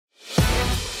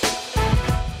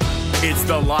It's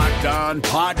the Locked On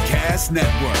Podcast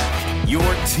Network, your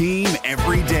team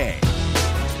every day.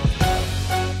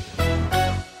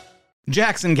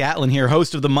 Jackson Gatlin here,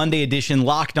 host of the Monday edition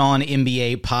Locked On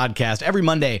NBA podcast. Every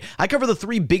Monday, I cover the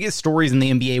three biggest stories in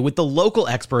the NBA with the local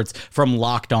experts from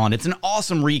Locked On. It's an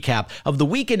awesome recap of the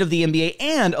weekend of the NBA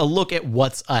and a look at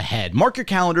what's ahead. Mark your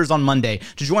calendars on Monday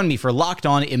to join me for Locked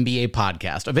On NBA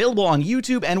podcast, available on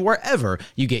YouTube and wherever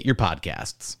you get your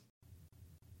podcasts.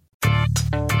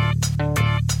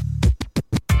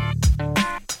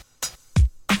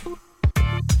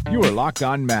 You are Locked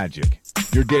On Magic,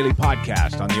 your daily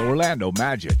podcast on the Orlando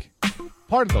Magic.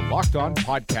 Part of the Locked On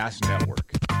Podcast Network,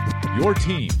 your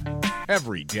team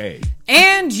every day.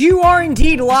 And you are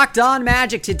indeed Locked On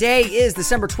Magic. Today is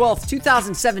December 12th,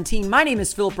 2017. My name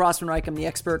is Philip Rossman-Reich. I'm the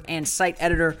expert and site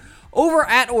editor over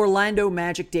at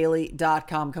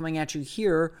OrlandoMagicDaily.com, coming at you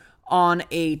here on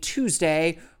a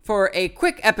Tuesday for a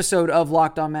quick episode of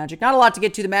Locked On Magic. Not a lot to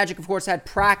get to. The Magic, of course, had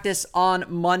practice on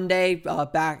Monday.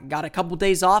 Got a couple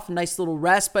days off, a nice little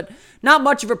rest, but not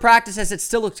much of a practice as it's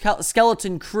still a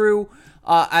skeleton crew.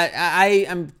 I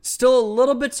am still a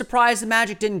little bit surprised the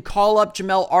Magic didn't call up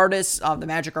Jamel Artis. The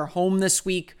Magic are home this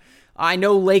week. I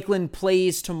know Lakeland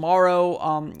plays tomorrow.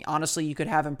 Honestly, you could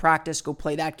have him practice, go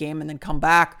play that game, and then come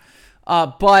back.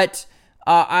 But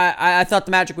I thought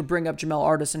the Magic would bring up Jamel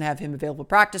Artis and have him available to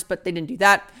practice, but they didn't do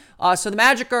that. So the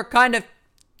Magic are kind of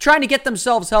trying to get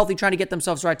themselves healthy, trying to get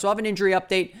themselves right. So I'll have an injury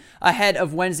update ahead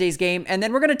of Wednesday's game. And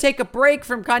then we're going to take a break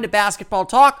from kind of basketball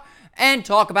talk and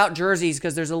talk about jerseys,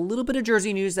 because there's a little bit of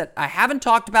jersey news that I haven't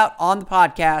talked about on the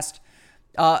podcast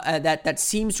that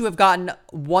seems to have gotten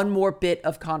one more bit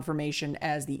of confirmation,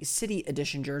 as the City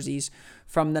Edition jerseys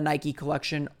from the Nike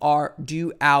collection are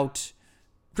due out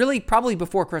really probably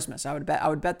before Christmas. I would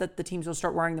bet that the teams will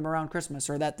start wearing them around Christmas,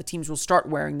 or that the teams will start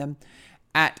wearing them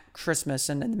at Christmas.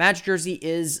 And the Magic jersey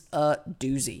is a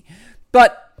doozy.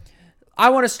 But I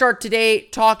want to start today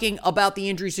talking about the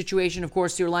injury situation. Of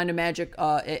course, the Orlando Magic,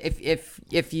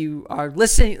 if you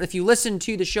listen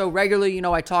to the show regularly, you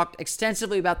know I talked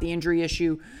extensively about the injury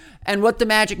issue and what the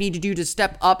Magic need to do to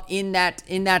step up in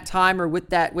that time, or with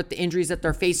the injuries that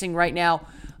they're facing right now.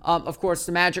 Of course,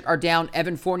 the Magic are down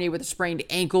Evan Fournier with a sprained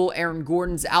ankle. Aaron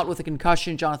Gordon's out with a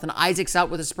concussion. Jonathan Isaac's out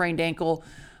with a sprained ankle.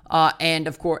 And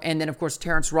then of course,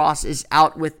 Terrence Ross is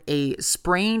out with a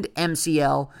sprained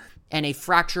MCL and a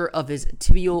fracture of his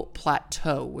tibial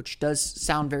plateau, which does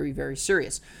sound very, very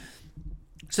serious.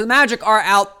 So the Magic are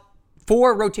out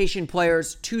 4 rotation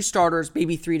players, 2 starters,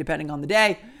 maybe 3 depending on the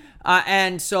day.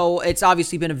 And so it's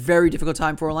obviously been a very difficult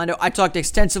time for Orlando. I talked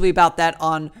extensively about that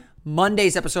on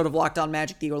Monday's episode of Locked On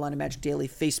Magic, the Orlando Magic Daily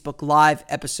Facebook Live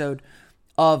episode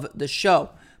of the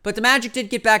show. But the Magic did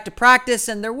get back to practice,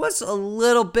 and there was a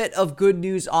little bit of good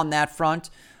news on that front.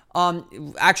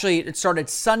 Actually, it started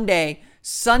Sunday.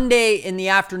 Sunday in the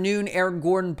afternoon, Aaron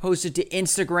Gordon posted to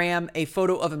Instagram a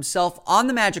photo of himself on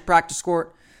the Magic practice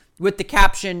court with the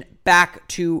caption, "Back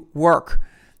to work."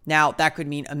 Now, that could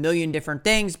mean a million different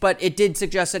things, but it did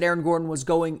suggest that Aaron Gordon was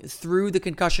going through the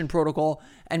concussion protocol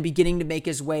and beginning to make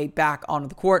his way back onto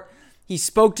the court. He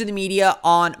spoke to the media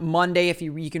on Monday. If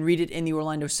you can read it in the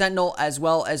Orlando Sentinel as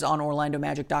well as on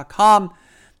OrlandoMagic.com.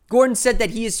 Gordon said that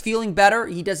he is feeling better.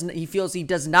 He feels he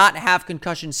does not have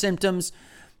concussion symptoms.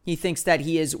 He thinks that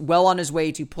he is well on his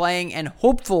way to playing and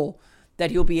hopeful that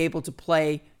he'll be able to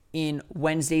play in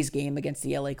Wednesday's game against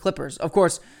the LA Clippers. Of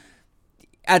course,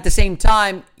 at the same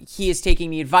time, he is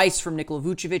taking the advice from Nikola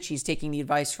Vucevic. He's taking the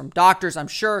advice from doctors, I'm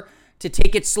sure, to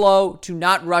take it slow, to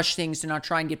not rush things, to not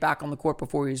try and get back on the court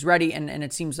before he's ready. And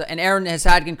it seems that, and Aaron has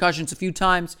had concussions a few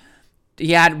times.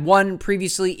 He had one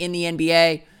previously in the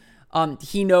NBA.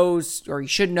 He knows, or he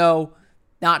should know,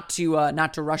 not to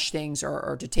rush things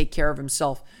or to take care of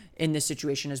himself in this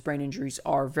situation, as brain injuries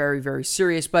are very, very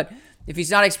serious. But if he's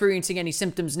not experiencing any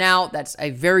symptoms now, that's a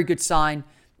very good sign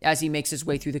as he makes his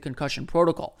way through the concussion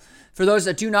protocol. For those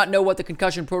that do not know what the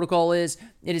concussion protocol is,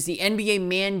 it is the NBA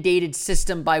mandated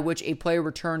system by which a player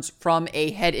returns from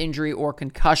a head injury or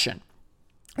concussion.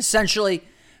 Essentially,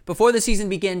 before the season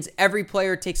begins, every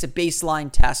player takes a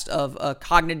baseline test of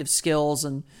cognitive skills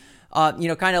and,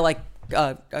 kind of like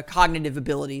cognitive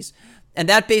abilities. And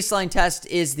that baseline test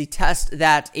is the test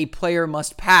that a player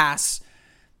must pass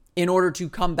in order to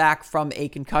come back from a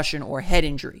concussion or head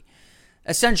injury.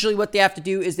 Essentially, what they have to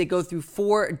do is they go through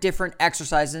 4 different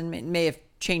exercises, and it may have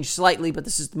changed slightly, but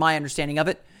this is my understanding of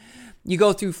it. You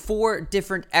go through 4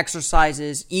 different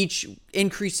exercises, each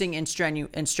increasing in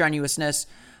strenuousness,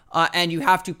 and you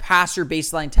have to pass your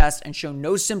baseline test and show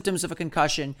no symptoms of a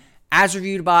concussion, as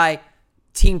reviewed by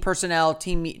team personnel,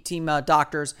 team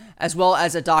doctors, as well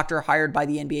as a doctor hired by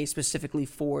the NBA specifically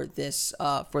for this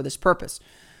purpose.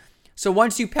 So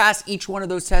once you pass each one of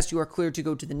those tests, you are cleared to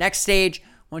go to the next stage.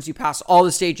 Once you pass all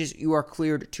the stages, you are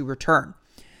cleared to return.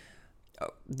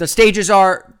 The stages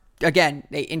are, again,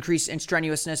 they increase in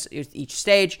strenuousness with each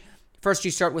stage. First,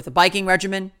 you start with a biking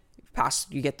regimen.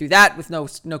 You get through that with no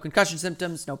concussion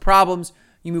symptoms, no problems.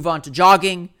 You move on to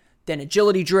jogging, then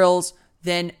agility drills,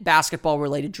 then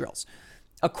basketball-related drills.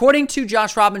 According to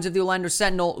Josh Robbins of the Orlando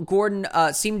Sentinel, Gordon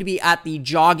seemed to be at the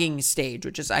jogging stage,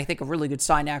 which is, I think, a really good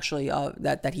sign, actually,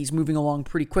 that he's moving along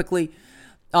pretty quickly.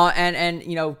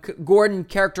 Gordon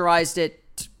characterized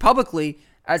it publicly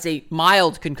as a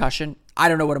mild concussion. I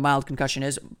don't know what a mild concussion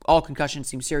is. All concussions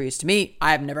seem serious to me.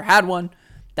 I have never had one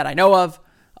that I know of.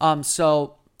 Although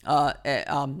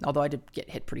I did get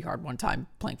hit pretty hard one time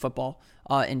playing football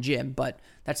in gym, but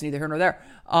that's neither here nor there.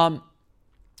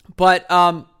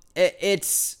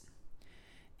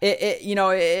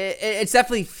 It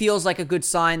definitely feels like a good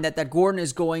sign that Gordon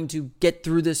is going to get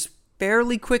through this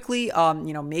fairly quickly.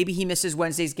 Maybe he misses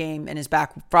Wednesday's game and is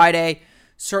back Friday.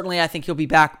 Certainly, I think he'll be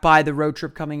back by the road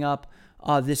trip coming up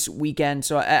this weekend.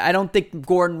 So I don't think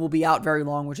Gordon will be out very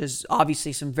long, which is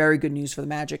obviously some very good news for the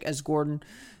Magic, as Gordon's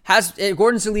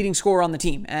the leading scorer on the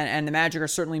team, and the Magic are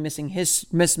certainly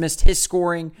missed his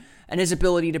scoring and his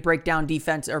ability to break down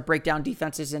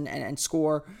defenses and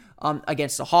score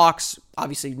against the Hawks.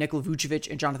 Obviously, Nikola Vucevic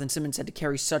and Jonathan Simmons had to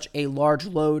carry such a large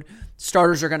load.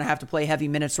 Starters are going to have to play heavy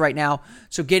minutes right now,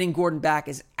 so getting Gordon back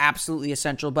is absolutely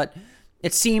essential. But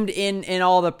it seemed in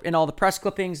all the press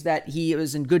clippings that he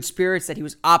was in good spirits, that he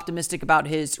was optimistic about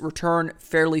his return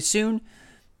fairly soon.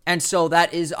 And so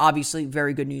that is obviously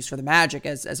very good news for the Magic.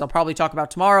 As I'll probably talk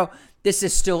about tomorrow, this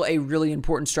is still a really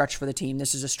important stretch for the team.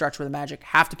 This is a stretch where the Magic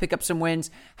have to pick up some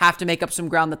wins, have to make up some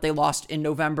ground that they lost in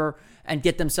November, and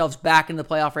get themselves back in the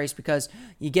playoff race, because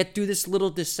you get through this little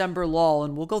December lull,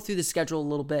 and we'll go through the schedule a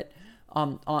little bit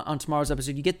on tomorrow's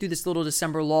episode. You get through this little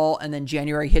December lull, and then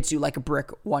January hits you like a brick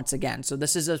once again. So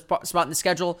this is a spot in the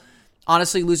schedule.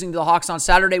 Honestly, losing to the Hawks on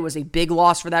Saturday was a big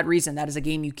loss for that reason. That is a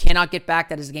game you cannot get back.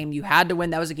 That is a game you had to win.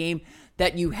 That was a game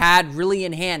that you had really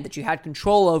in hand, that you had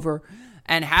control over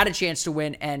and had a chance to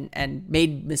win, and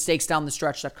made mistakes down the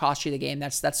stretch that cost you the game.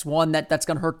 That's one that's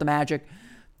going to hurt the Magic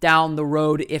down the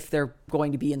road if they're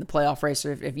going to be in the playoff race,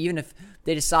 or even if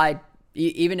they decide,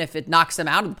 even if it knocks them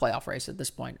out of the playoff race at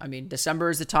this point. I mean, December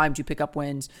is the time to pick up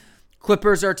wins.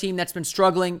 Clippers are a team that's been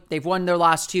struggling. They've won their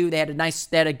last two. They had a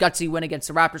gutsy win against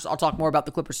the Raptors. I'll talk more about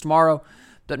the Clippers tomorrow.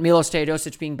 But Milos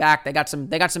Teodosic being back, they got some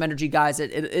energy, guys.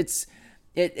 It's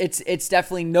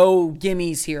definitely no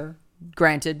gimmies here.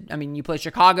 Granted, I mean, you play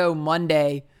Chicago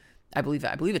Monday. I believe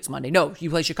it's Monday. No, you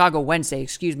play Chicago Wednesday.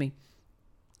 Excuse me.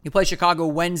 You play Chicago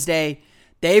Wednesday.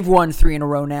 They've won 3 in a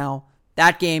row now.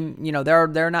 That game,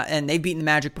 they're not, and they've beaten the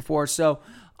Magic before. So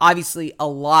obviously, a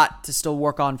lot to still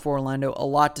work on for Orlando, a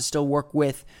lot to still work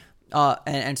with,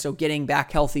 and so getting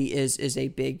back healthy is a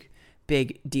big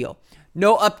deal.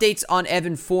 No updates on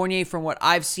Evan Fournier from what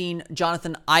I've seen.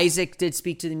 Jonathan Isaac did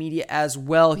speak to the media as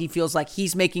well. He feels like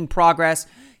he's making progress.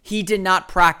 He did not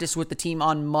practice with the team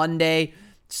on Monday,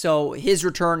 so his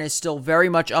return is still very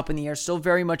much up in the air, still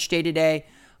very much day-to-day.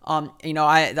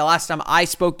 The last time I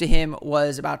spoke to him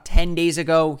was about 10 days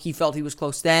ago. He felt he was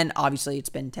close then. Obviously, it's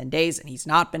been 10 days, and he's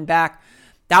not been back.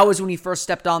 That was when he first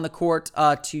stepped on the court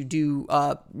to do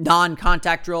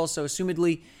non-contact drills. So,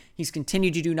 assumedly, he's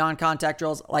continued to do non-contact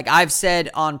drills. Like I've said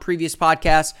on previous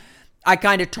podcasts, I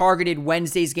kind of targeted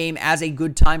Wednesday's game as a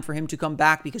good time for him to come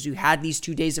back, because you had these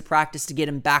 2 days of practice to get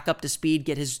him back up to speed,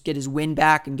 get his win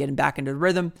back, and get him back into the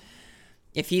rhythm.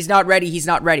 If he's not ready, he's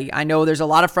not ready. I know there's a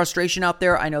lot of frustration out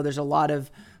there. I know there's a lot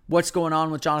of what's going on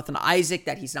with Jonathan Isaac,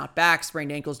 that he's not back.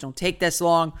 Sprained ankles don't take this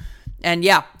long. And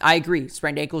yeah, I agree.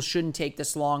 Sprained ankles shouldn't take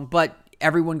this long, but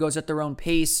everyone goes at their own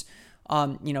pace.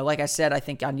 Like I said, I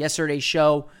think on yesterday's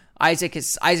show, Isaac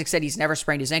said he's never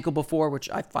sprained his ankle before, which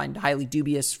I find highly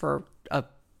dubious for a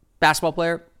basketball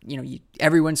player.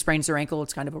 Everyone sprains their ankle.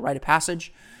 It's kind of a rite of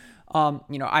passage.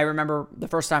 I remember the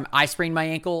first time I sprained my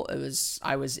ankle, or at least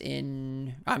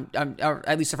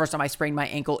the first time I sprained my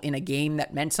ankle in a game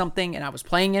that meant something and I was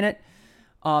playing in it.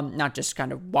 Not just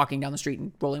kind of walking down the street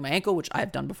and rolling my ankle, which I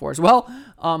have done before as well.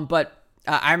 But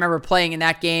I remember playing in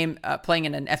that game, playing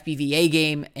in an FBVA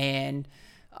game, and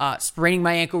spraining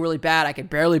my ankle really bad. I could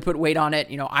barely put weight on it.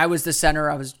 I was the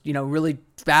center. I was, really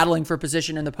battling for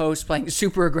position in the post, playing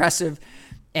super aggressive,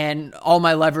 and all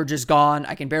my leverage is gone.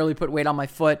 I can barely put weight on my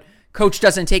foot. Coach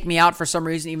doesn't take me out for some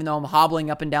reason, even though I'm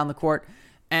hobbling up and down the court.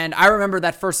 And I remember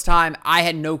that first time, I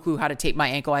had no clue how to tape my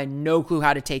ankle. I had no clue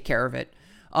how to take care of it.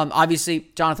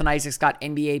 Obviously, Jonathan Isaac's got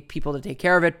NBA people to take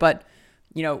care of it, but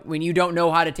when you don't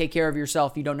know how to take care of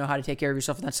yourself, you don't know how to take care of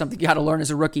yourself, and that's something you got to learn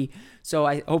as a rookie. So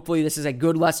hopefully this is a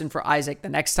good lesson for Isaac the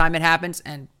next time it happens.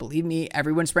 And believe me,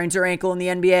 everyone sprains their ankle in the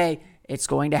NBA. It's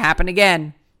going to happen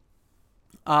again.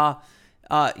 He'll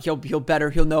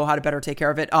know how to better take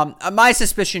care of it. My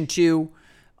suspicion too,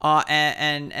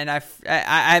 and I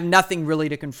have nothing really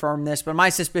to confirm this, but my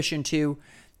suspicion too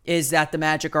is that the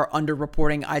Magic are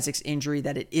underreporting Isaac's injury,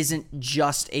 that it isn't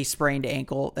just a sprained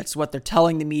ankle. That's what they're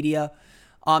telling the media.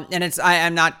 And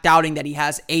I'm not doubting that he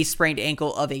has a sprained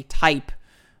ankle of a type,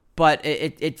 but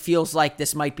it feels like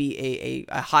this might be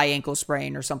a high ankle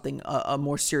sprain or something, a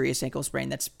more serious ankle sprain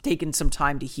that's taken some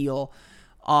time to heal.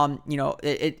 From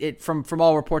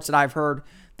all reports that I've heard,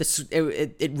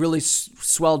 it really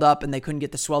swelled up and they couldn't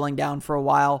get the swelling down for a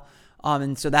while.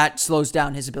 And so that slows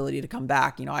down his ability to come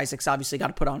back. Isaac's obviously got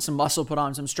to put on some muscle, put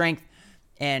on some strength,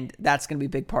 and that's going to be a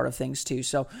big part of things too.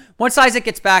 So once Isaac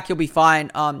gets back, he'll be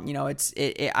fine. I'm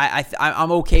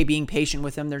okay being patient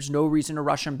with him. There's no reason to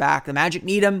rush him back. The Magic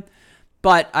need him,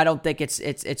 but I don't think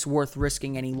it's worth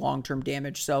risking any long-term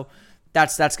damage. So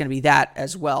that's going to be that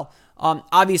as well.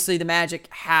 Obviously, the Magic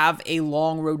have a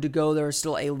long road to go. There is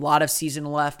still a lot of season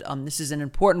left. This is an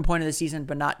important point of the season,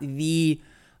 but not the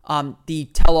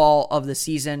tell-all of the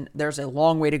season. There's a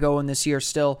long way to go in this year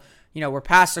still. We're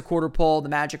past the quarter pole. The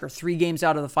Magic are 3 games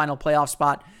out of the final playoff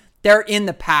spot. They're in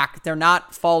the pack. They're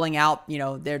not falling out.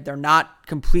 They're not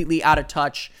completely out of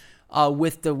touch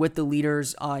with the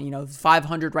leaders.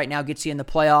 500 right now gets you in the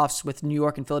playoffs with New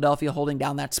York and Philadelphia holding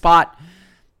down that spot.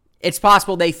 It's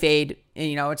possible they fade.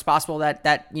 It's possible that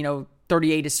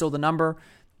 38 is still the number.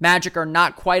 Magic are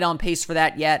not quite on pace for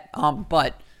that yet.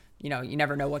 But you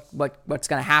never know what's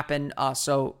going to happen.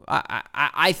 So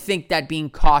I think that being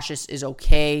cautious is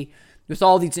okay. With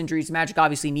all these injuries, Magic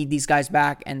obviously need these guys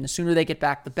back, and the sooner they get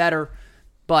back, the better.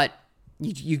 But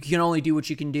you can only do what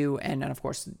you can do, and of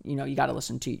course, you got to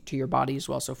listen to your body as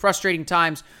well. So frustrating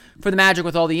times for the Magic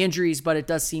with all the injuries, but it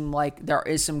does seem like there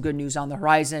is some good news on the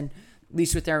horizon, at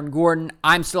least with Aaron Gordon.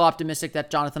 I'm still optimistic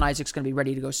that Jonathan Isaac's going to be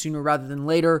ready to go sooner rather than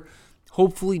later.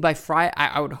 Hopefully by Friday.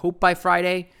 I would hope by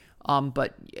Friday.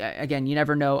 But again, you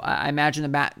never know. I imagine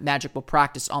the Magic will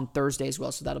practice on Thursday as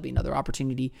well, so that'll be another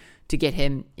opportunity to get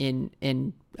him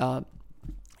in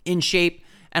shape.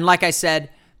 And like I said,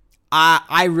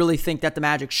 I really think that the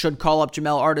Magic should call up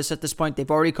Jamel Artis at this point. They've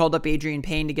already called up Adrian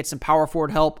Payne to get some power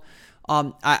forward help.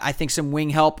 I think some wing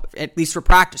help, at least for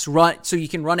practice, so you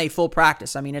can run a full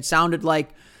practice. I mean, it sounded like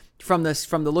from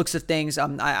the looks of things,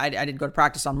 I didn't go to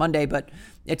practice on Monday, but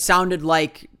it sounded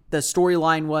like the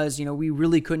storyline was, we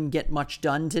really couldn't get much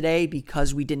done today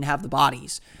because we didn't have the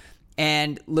bodies.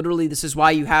 And literally, this is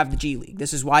why you have the G League.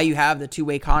 This is why you have the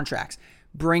 2-way contracts.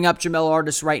 Bring up Jamel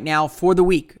Artis right now for the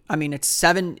week. I mean, it's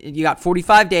 7. You got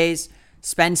 45 days.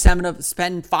 Spend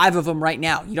 5 of them right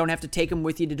now. You don't have to take them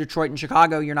with you to Detroit and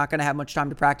Chicago. You're not going to have much time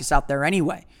to practice out there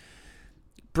anyway.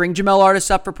 Bring Jamel Artis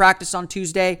up for practice on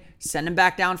Tuesday. Send him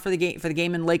back down for the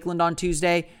game in Lakeland on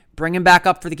Tuesday. Bring him back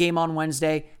up for the game on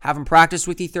Wednesday. Have him practice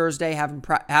with you Thursday. Have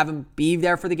him be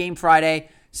there for the game Friday.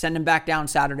 Send him back down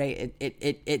Saturday.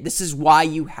 This is why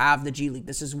you have the G League.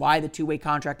 This is why the 2-way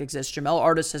contract exists. Jamel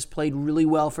Artis has played really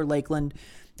well for Lakeland,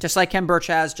 just like Ken Birch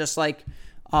has, just like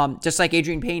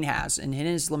Adrian Payne has in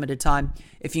his limited time.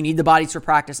 If you need the bodies for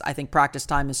practice, I think practice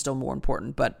time is still more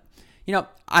important. But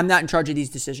I'm not in charge of these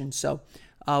decisions, so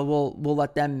we'll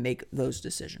let them make those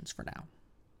decisions for now.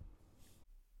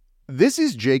 This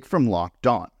is Jake from Locked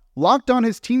On. Locked On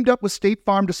has teamed up with State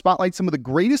Farm to spotlight some of the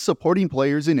greatest supporting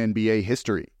players in NBA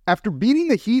history. After beating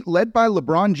the Heat led by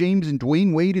LeBron James and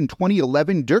Dwayne Wade in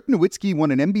 2011, Dirk Nowitzki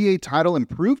won an NBA title and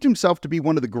proved himself to be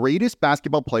one of the greatest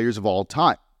basketball players of all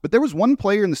time. But there was one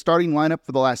player in the starting lineup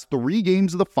for the last 3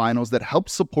 games of the finals that helped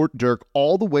support Dirk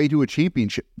all the way to a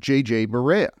championship, JJ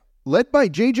Barea. Led by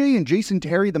JJ and Jason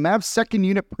Terry, the Mavs' second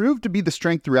unit proved to be the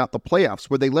strength throughout the playoffs,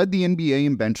 where they led the NBA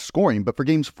in bench scoring. But for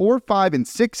games 4, 5, and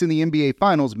 6 in the NBA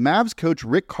Finals, Mavs coach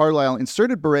Rick Carlisle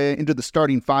inserted Barea into the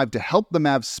starting 5 to help the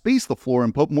Mavs space the floor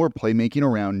and put more playmaking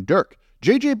around Dirk.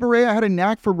 JJ Barea had a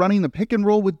knack for running the pick and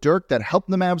roll with Dirk that helped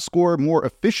the Mavs score more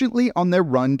efficiently on their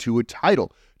run to a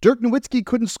title. Dirk Nowitzki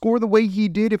couldn't score the way he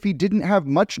did if he didn't have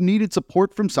much needed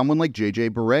support from someone like JJ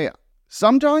Barea.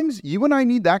 Sometimes you and I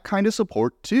need that kind of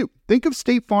support too. Think of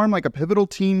State Farm like a pivotal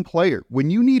team player. When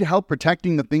you need help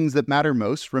protecting the things that matter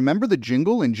most, remember the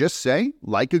jingle and just say,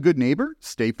 like a good neighbor,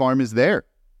 State Farm is there.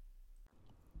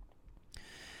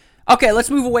 Okay, let's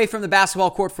move away from the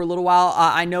basketball court for a little while.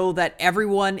 I know that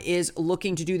everyone is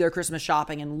looking to do their Christmas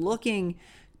shopping and looking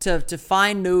to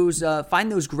find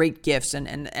those great gifts.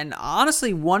 And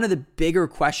honestly, one of the bigger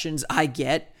questions I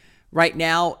get right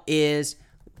now is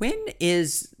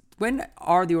when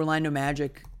are the Orlando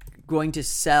Magic going to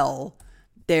sell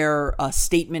their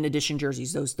statement edition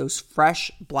jerseys, those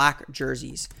fresh black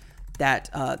jerseys that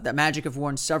Magic have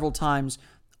worn several times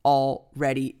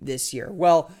already this year?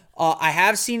 Well, I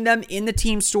have seen them in the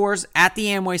team stores at the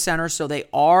Amway Center, so they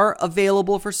are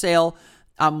available for sale.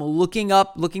 I'm looking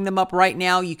them up right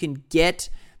now. You can get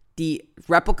the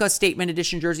replica statement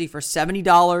edition jersey for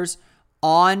 $70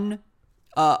 on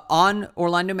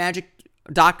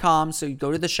OrlandoMagic.com. So you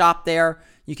go to the shop there.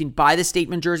 You can buy the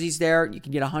statement jerseys there. You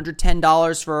can get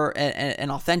 $110 for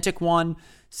an authentic one,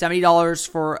 $70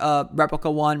 for a replica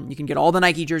one. You can get all the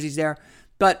Nike jerseys there.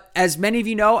 But as many of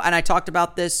you know, and I talked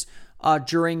about this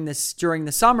during the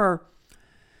summer,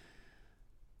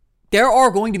 there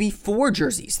are going to be 4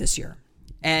 jerseys this year.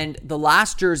 And the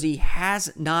last jersey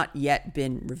has not yet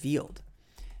been revealed.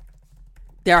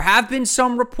 There have been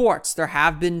some reports. There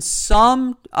have been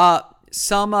some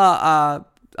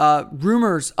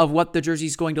rumors of what the jersey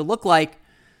is going to look like,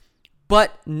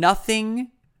 but nothing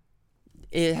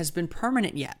has been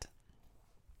permanent yet.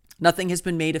 Nothing has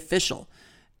been made official.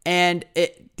 And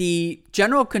the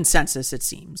general consensus, it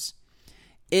seems,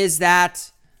 is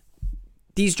that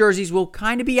these jerseys will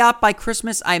kind of be out by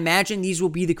Christmas. I imagine these will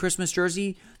be the Christmas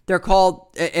jersey.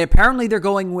 Apparently they're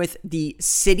going with the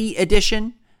City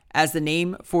Edition as the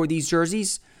name for these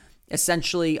jerseys.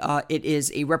 Essentially, it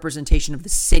is a representation of the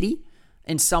city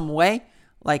in some way.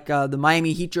 Like the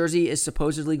Miami Heat jersey is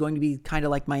supposedly going to be kind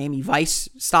of like Miami Vice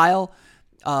style.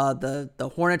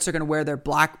 The Hornets are going to wear their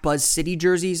black Buzz City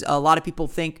jerseys. A lot of people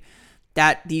think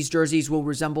that these jerseys will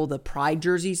resemble the Pride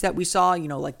jerseys that we saw. You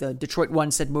know, like the Detroit one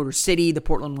said Motor City, the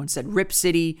Portland one said Rip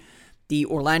City, the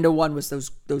Orlando one was those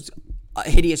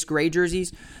hideous gray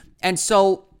jerseys. And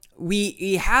so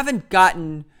we haven't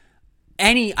gotten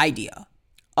any idea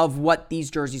of what these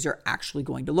jerseys are actually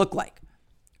going to look like.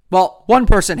 Well, one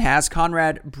person has,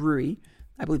 Conrad Brewery,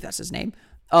 I believe that's his name,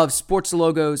 of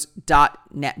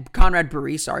sportslogos.net. Conrad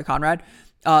Brewery, sorry, Conrad.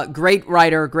 Great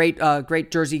writer,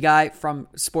 great jersey guy from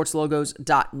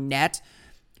sportslogos.net.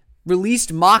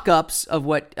 Released mock-ups of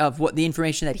what the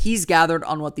information that he's gathered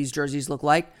on what these jerseys look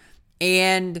like.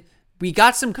 And we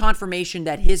got some confirmation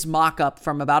that his mock-up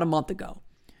from about a month ago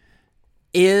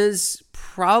is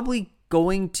probably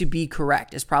going to be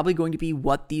correct. Is probably going to be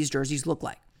what these jerseys look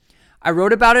like. I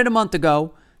wrote about it a month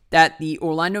ago that the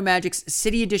Orlando Magic's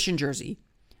City Edition jersey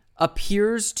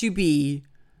appears to be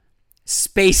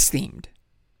space themed.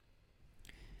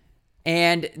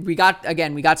 And we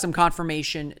got some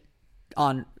confirmation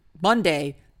on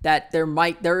Monday that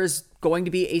there's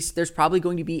probably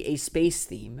going to be a space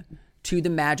theme to the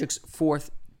Magic's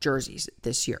 4th jerseys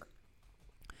this year.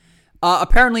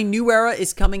 Apparently, New Era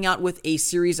is coming out with a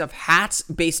series of hats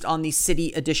based on the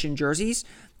City Edition jerseys.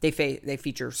 They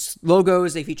feature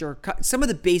logos, they feature some of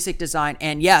the basic design,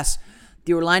 and yes,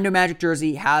 the Orlando Magic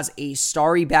jersey has a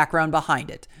starry background behind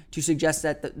it to suggest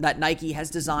that Nike has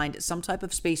designed some type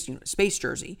of space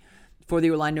jersey for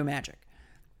the Orlando Magic.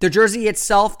 The jersey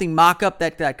itself, the mock-up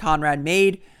that Conrad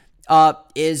made,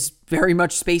 is very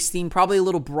much space themed, probably a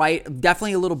little bright,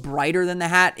 definitely a little brighter than the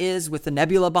hat is with the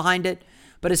nebula behind it.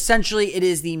 But essentially, it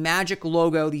is the Magic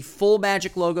logo, the full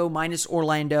Magic logo minus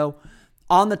Orlando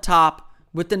on the top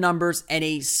with the numbers and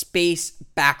a space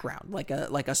background, like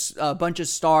a bunch of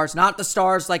stars, not the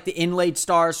stars like the inlaid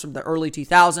stars from the early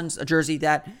 2000s, a jersey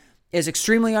that is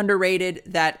extremely underrated,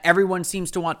 that everyone seems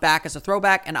to want back as a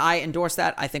throwback, and I endorse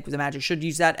that. I think the Magic should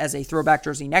use that as a throwback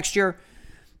jersey next year.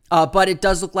 But it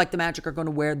does look like the Magic are going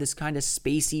to wear this kind of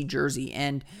spacey jersey.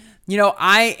 And,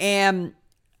 I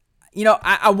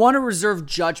want to reserve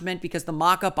judgment because the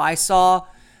mock-up I saw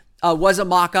was a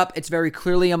mock-up. It's very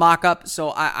clearly a mock-up,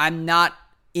 so I'm not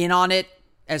in on it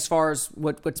as far as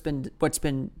what's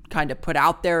been kind of put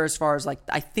out there as far as like,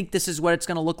 I think this is what it's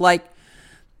going to look like.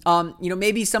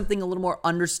 Maybe something a little more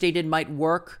understated might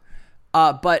work,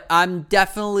 but I'm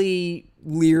definitely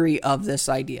leery of this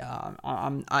idea.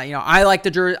 I like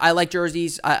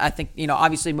jerseys. I think,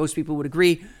 obviously most people would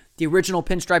agree. The original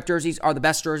pinstripe jerseys are the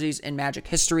best jerseys in Magic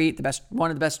history,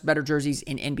 one of the better jerseys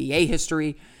in NBA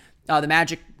history. The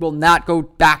Magic will not go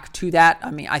back to that.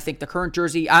 I mean, I think the current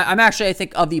jersey, I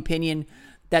think of the opinion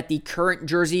that the current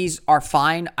jerseys are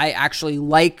fine. I actually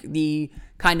like the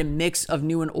kind of mix of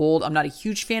new and old. I'm not a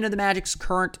huge fan of the Magic's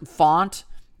current font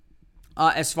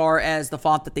as far as the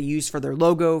font that they use for their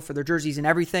logo, for their jerseys and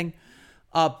everything.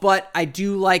 But I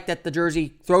do like that the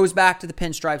jersey throws back to the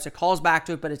pinstripes. It calls back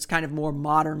to it, but it's kind of more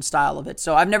modern style of it.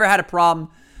 So I've never had a problem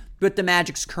with the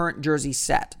Magic's current jersey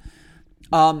set.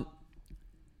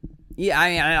 Yeah,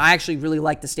 I actually really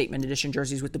like the Statement Edition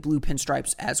jerseys with the blue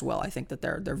pinstripes as well. I think that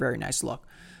they're very nice look.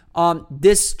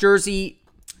 This jersey,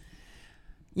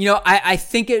 I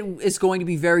think it is going to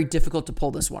be very difficult to pull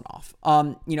this one off.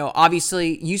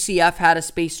 Obviously UCF had a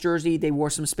space jersey. They wore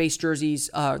some space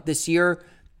jerseys this year.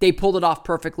 They pulled it off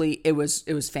perfectly. It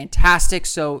was fantastic.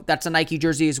 So that's a Nike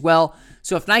jersey as well.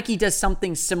 So if Nike does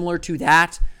something similar to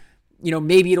that,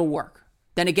 maybe it'll work.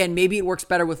 Then again, maybe it works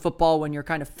better with football when you're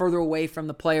kind of further away from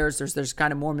the players. There's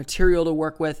kind of more material to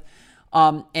work with,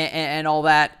 and all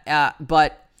that.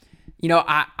 But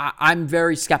I'm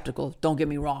very skeptical. Don't get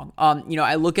me wrong.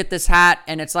 I look at this hat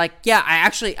and it's like, yeah, I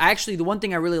actually, the one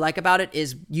thing I really like about it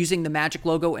is using the Magic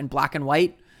logo in black and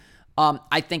white.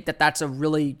 I think that that's a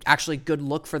really actually good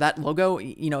look for that logo.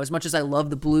 As much as I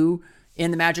love the blue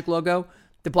in the Magic logo,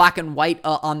 the black and white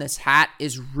on this hat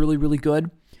is really, really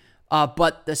good.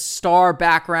 But the star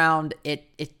background,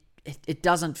 it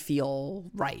doesn't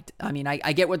feel right. I mean,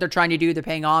 I get what they're trying to do. They're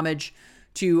paying homage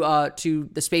to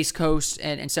the Space Coast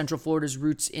and Central Florida's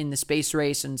roots in the space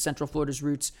race and Central Florida's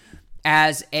roots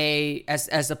as a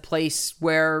place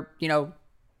where,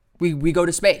 we go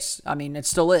to space. I mean, it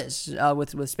still is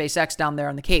with SpaceX down there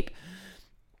on the Cape.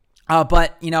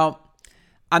 But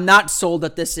I'm not sold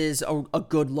that this is a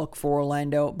good look for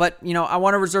Orlando. But, I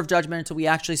want to reserve judgment until we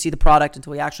actually see the product,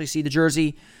 until we actually see the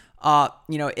jersey.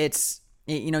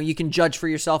 You can judge for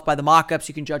yourself by the mock-ups.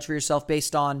 You can judge for yourself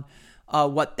based on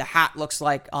what the hat looks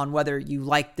like, on whether you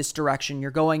like this direction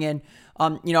you're going in.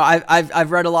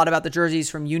 I've read a lot about the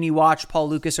jerseys from UniWatch, Paul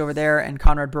Lucas over there, and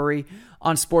Conrad Burry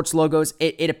on sports logos.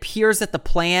 It appears that the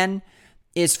plan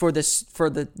is for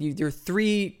your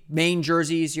three main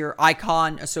jerseys, your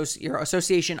icon, your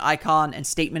association icon, and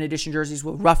Statement Edition jerseys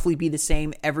will roughly be the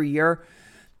same every year.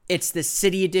 It's the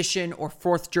City Edition or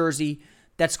fourth jersey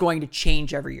that's going to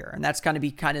change every year, and that's kind of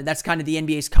the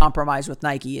NBA's compromise with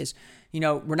Nike is,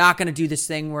 we're not going to do this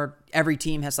thing where every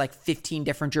team has like 15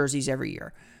 different jerseys every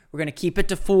year. We're going to keep it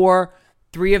to 4.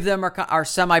 3 of them are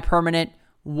semi-permanent.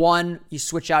 1 you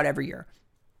switch out every year.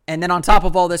 And then on top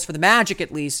of all this, for the Magic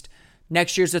at least,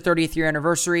 next year's the 30th year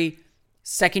anniversary,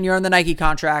 2nd year on the Nike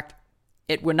contract.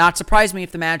 It would not surprise me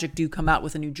if the Magic do come out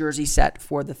with a new jersey set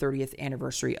for the 30th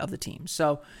anniversary of the team.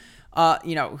 So,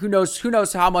 who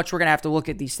knows how much we're going to have to look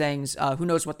at these things. Who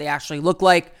knows what they actually look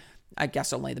like. I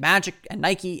guess only the Magic and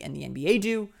Nike and the NBA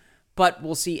do. But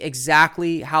we'll see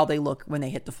exactly how they look when they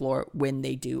hit the floor when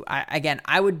they do.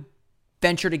 I would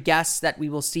venture to guess that we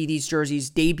will see these jerseys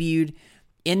debuted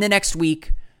in the next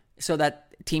week so that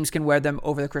teams can wear them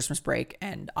over the Christmas break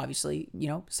and obviously,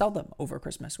 sell them over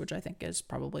Christmas, which I think is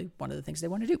probably one of the things they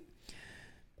want to do.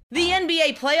 The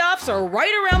NBA playoffs are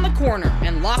right around the corner,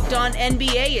 and Locked On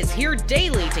NBA is here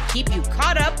daily to keep you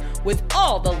caught up with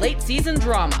all the late season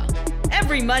drama.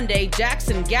 Every Monday,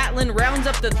 Jackson Gatlin rounds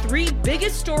up the 3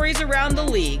 biggest stories around the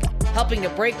league, helping to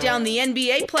break down the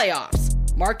NBA playoffs.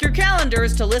 Mark your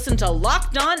calendars to listen to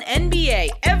Locked On NBA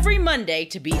every Monday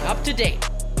to be up to date.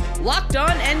 Locked On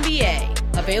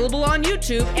NBA, available on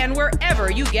YouTube and wherever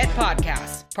you get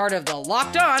podcasts. Part of the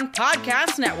Locked On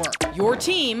Podcast Network, your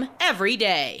team every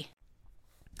day.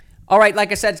 All right,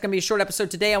 like I said, it's going to be a short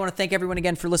episode today. I want to thank everyone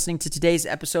again for listening to today's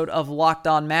episode of Locked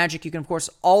On Magic. You can, of course,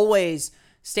 always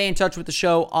stay in touch with the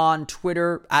show on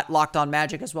Twitter at Locked On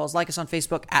Magic, as well as like us on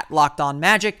Facebook at Locked On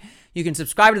Magic. You can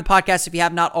subscribe to the podcast if you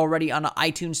have not already on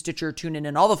iTunes, Stitcher, TuneIn,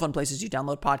 and all the fun places you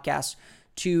download podcasts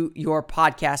to your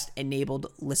podcast-enabled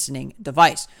listening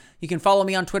device. You can follow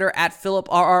me on Twitter at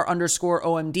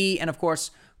PhilipRR_OMD. And of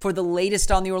course, for the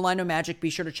latest on the Orlando Magic, be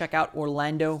sure to check out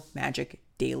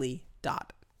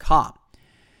OrlandoMagicDaily.com.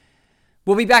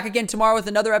 We'll be back again tomorrow with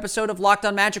another episode of Locked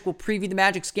On Magic. We'll preview the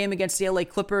Magic's game against the LA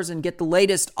Clippers and get the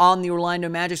latest on the Orlando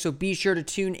Magic. So be sure to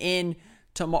tune in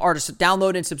tomorrow, or to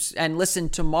download and listen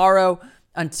tomorrow.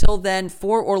 Until then,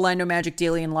 for Orlando Magic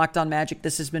Daily and Locked On Magic,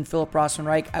 this has been Philip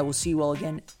Rossman-Reich. I will see you all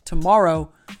again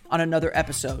tomorrow on another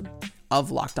episode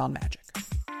of Locked On Magic.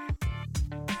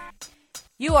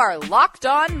 You are Locked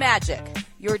On Magic,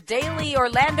 your daily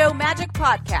Orlando Magic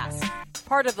podcast.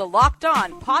 Part of the Locked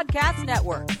On Podcast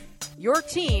Network, your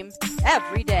team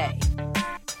every day.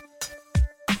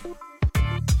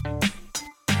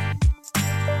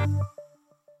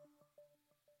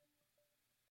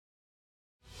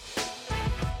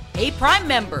 Hey, Prime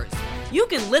members, you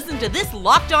can listen to this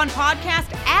Locked On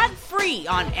podcast ad-free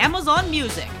on Amazon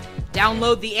Music.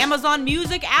 Download the Amazon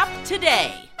Music app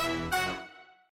today.